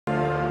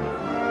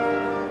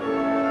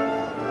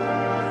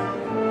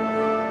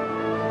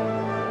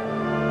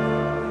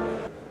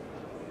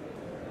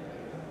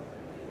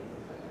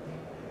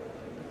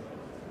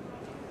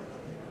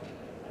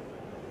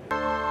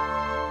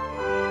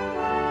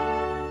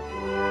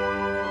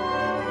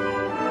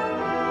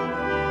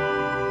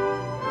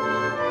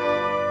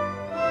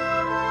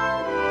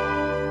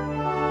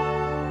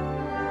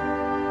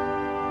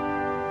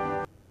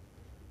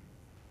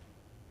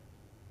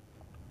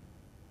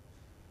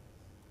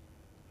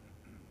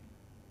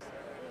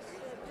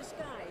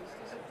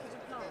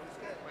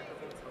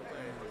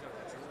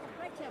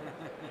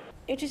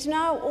It is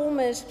now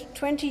almost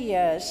 20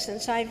 years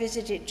since I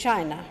visited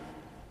China.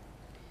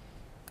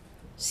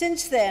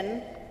 Since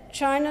then,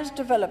 China's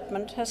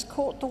development has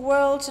caught the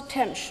world's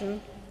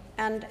attention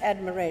and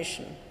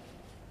admiration.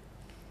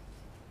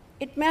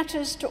 It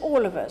matters to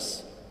all of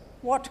us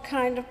what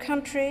kind of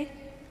country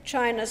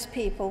China's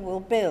people will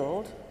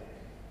build,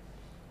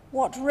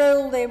 what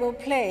role they will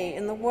play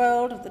in the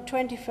world of the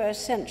 21st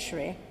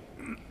century,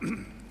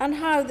 and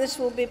how this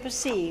will be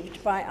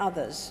perceived by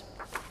others.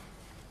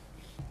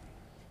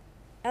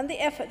 And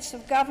the efforts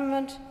of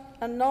government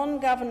and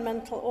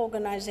non-governmental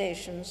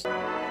organizations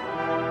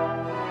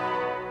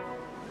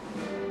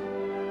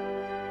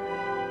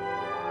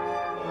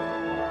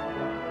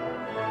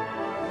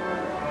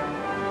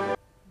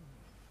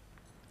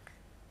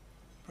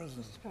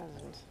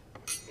President.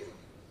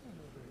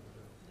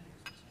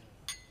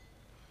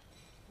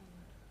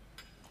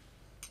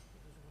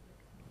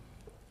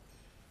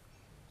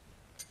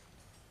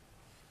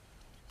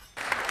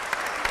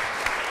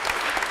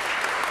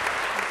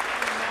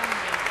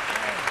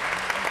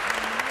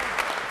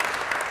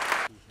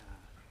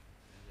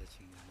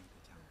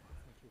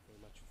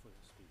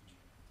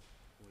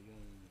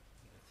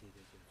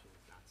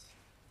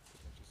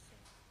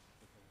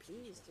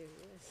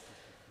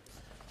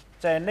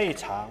 在那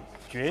场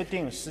决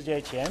定世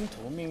界前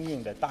途命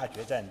运的大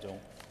决战中，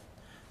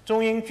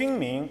中英军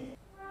民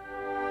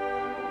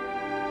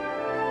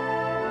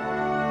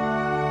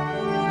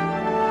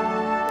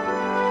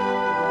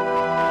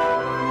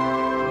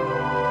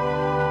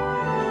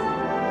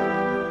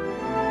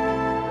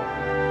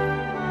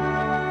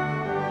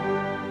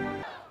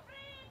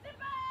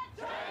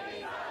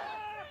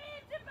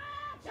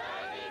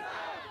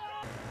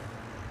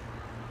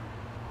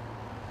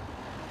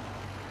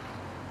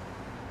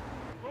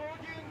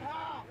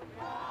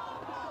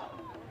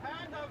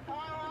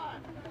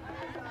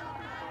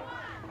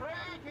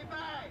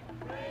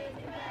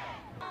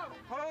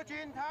Hu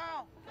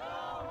Jintao!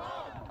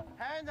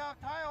 Hand of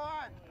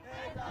Taiwan!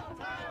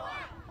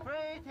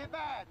 Free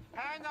Tibet!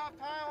 Hand of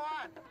Taiwan!